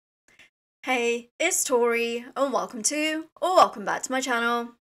Hey, it's Tori, and welcome to, or welcome back to my channel.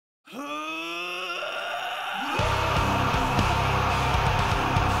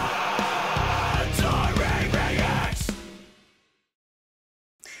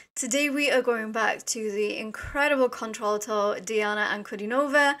 Today we are going back to the incredible contralto Diana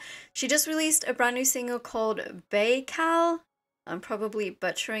Ankudinova. She just released a brand new single called Baikal. I'm probably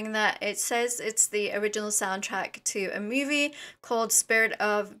butchering that. It says it's the original soundtrack to a movie called Spirit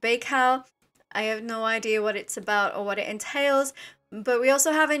of Baikal. I have no idea what it's about or what it entails, but we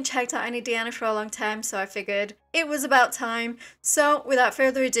also haven't checked out any Diana for a long time, so I figured it was about time. So without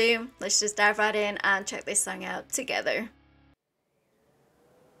further ado, let's just dive right in and check this song out together.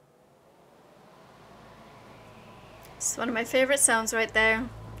 It's one of my favorite sounds right there.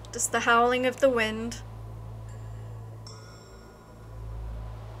 Just the howling of the wind.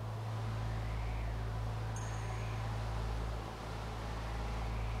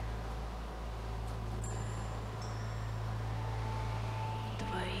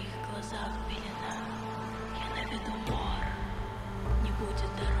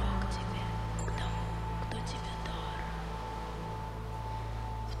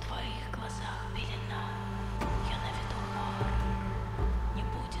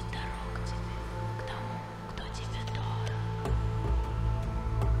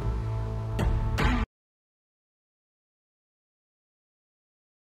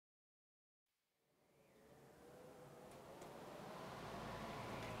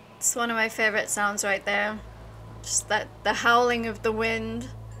 It's one of my favorite sounds right there. Just the howling of the wind.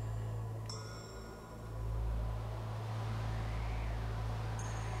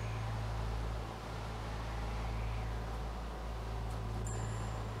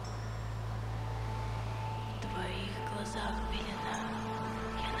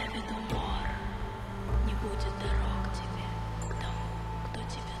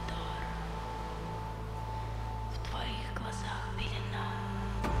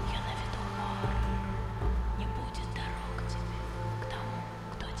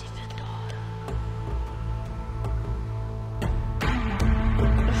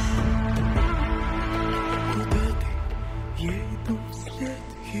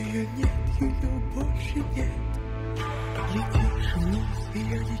 Ее нет, ее больше нет. Летишь вниз, и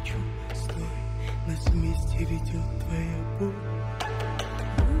я лечу. Стой, нас вместе ведет твоя боль.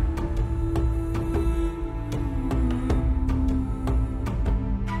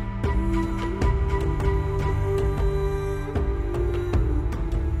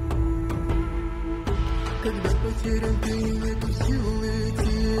 Когда потерян ты, нету сил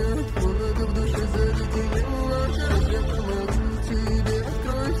идти. От холода в душе заледенело. Я помогу тебе,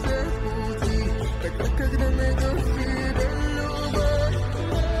 открой все пути. Тогда, когда найдешь себе любовь.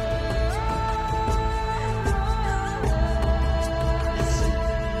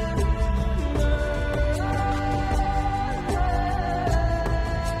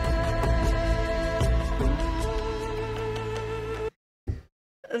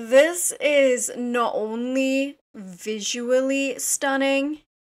 This is not only visually stunning,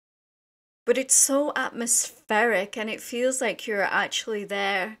 but it's so atmospheric and it feels like you're actually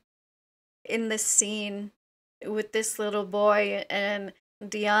there in the scene with this little boy and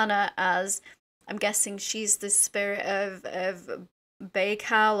Diana as, I'm guessing she's the spirit of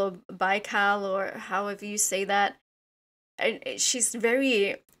Baikal or however you say that. And she's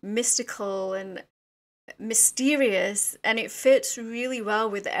very mystical and mysterious, and it fits really well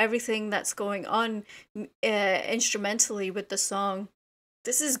with everything that's going on instrumentally with the song.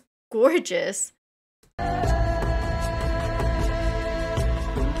 This is gorgeous.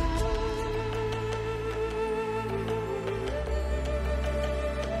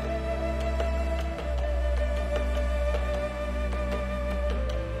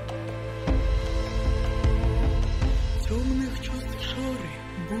 Темных чувств шоры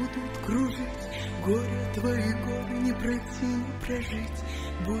будут кружить. Горе твои горы не пройти, не прожить.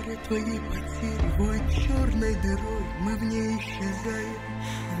 Буря твоей потери воет черной дырой. Мы в ней исчезаем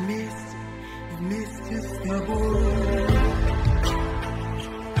вместе с тобой.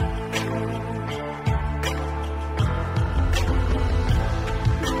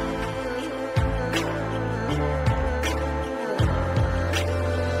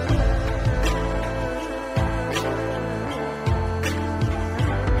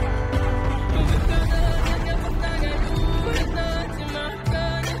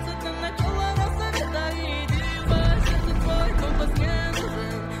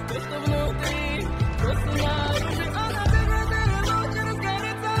 Внутри, просто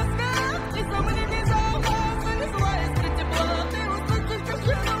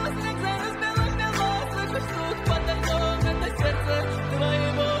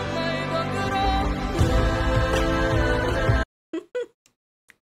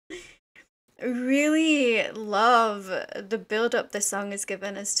really love the build up the song has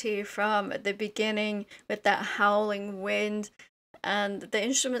given us to, from the beginning with that howling wind and the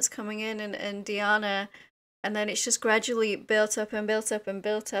instruments coming in, and Diana, and then it's just gradually built up and built up and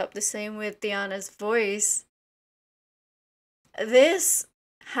built up. The same with Diana's voice. This,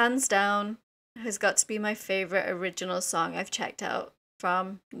 hands down, has got to be my favorite original song I've checked out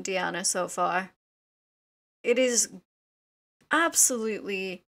from Diana so far. It is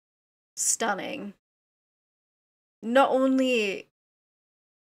absolutely stunning. Not only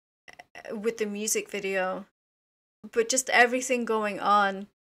with the music video, but just everything going on.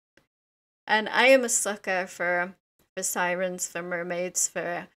 And I am a sucker for sirens, for mermaids,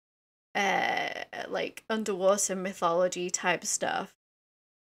 for like underwater mythology type stuff.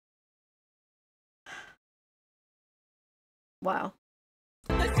 Wow.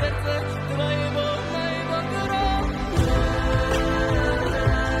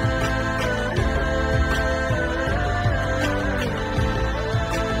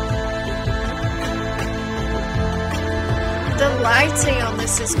 The lighting on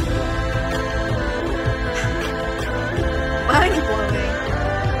this is mind-blowing.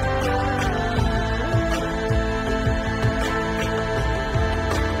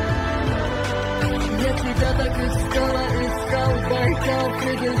 Я тебя так искала, искал Байкал,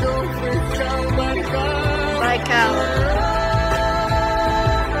 придержал, искал Байкал. Baikal.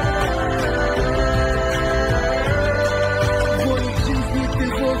 Воин жизни, ты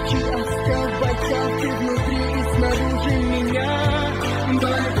волчий оскал, Байкал, ты внутри и снаружи меня,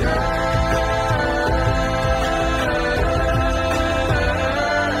 Байкал.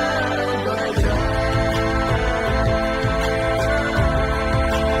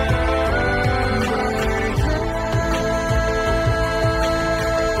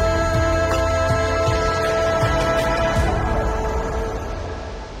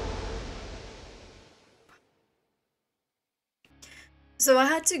 So I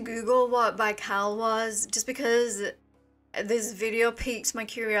had to Google what Baikal was, just because this video piqued my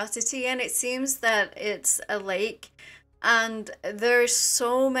curiosity, and it seems that it's a lake, and there's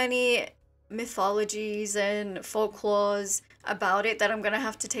so many mythologies and folklores about it that I'm gonna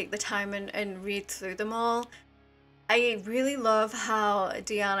have to take the time and read through them all. I really love how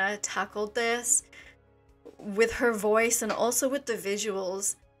Diana tackled this with her voice and also with the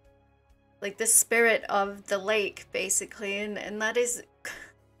visuals, like the spirit of the lake basically, and that is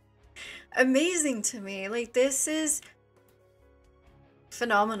amazing to me. Like, this is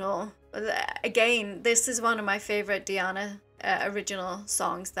phenomenal. Again, this is one of my favorite Diana original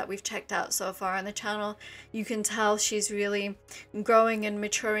songs that we've checked out so far on the channel. You can tell she's really growing and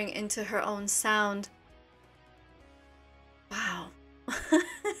maturing into her own sound. Wow.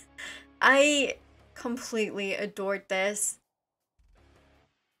 I completely adored this.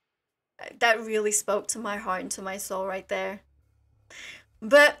 That really spoke to my heart and to my soul right there.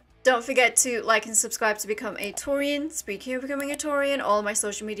 But don't forget to like and subscribe to become a Taurian. Speaking of becoming a Taurian, all my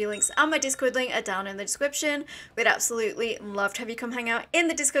social media links and my Discord link are down in the description. We'd absolutely love to have you come hang out in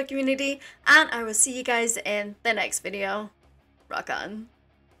the Discord community, and I will see you guys in the next video. Rock on.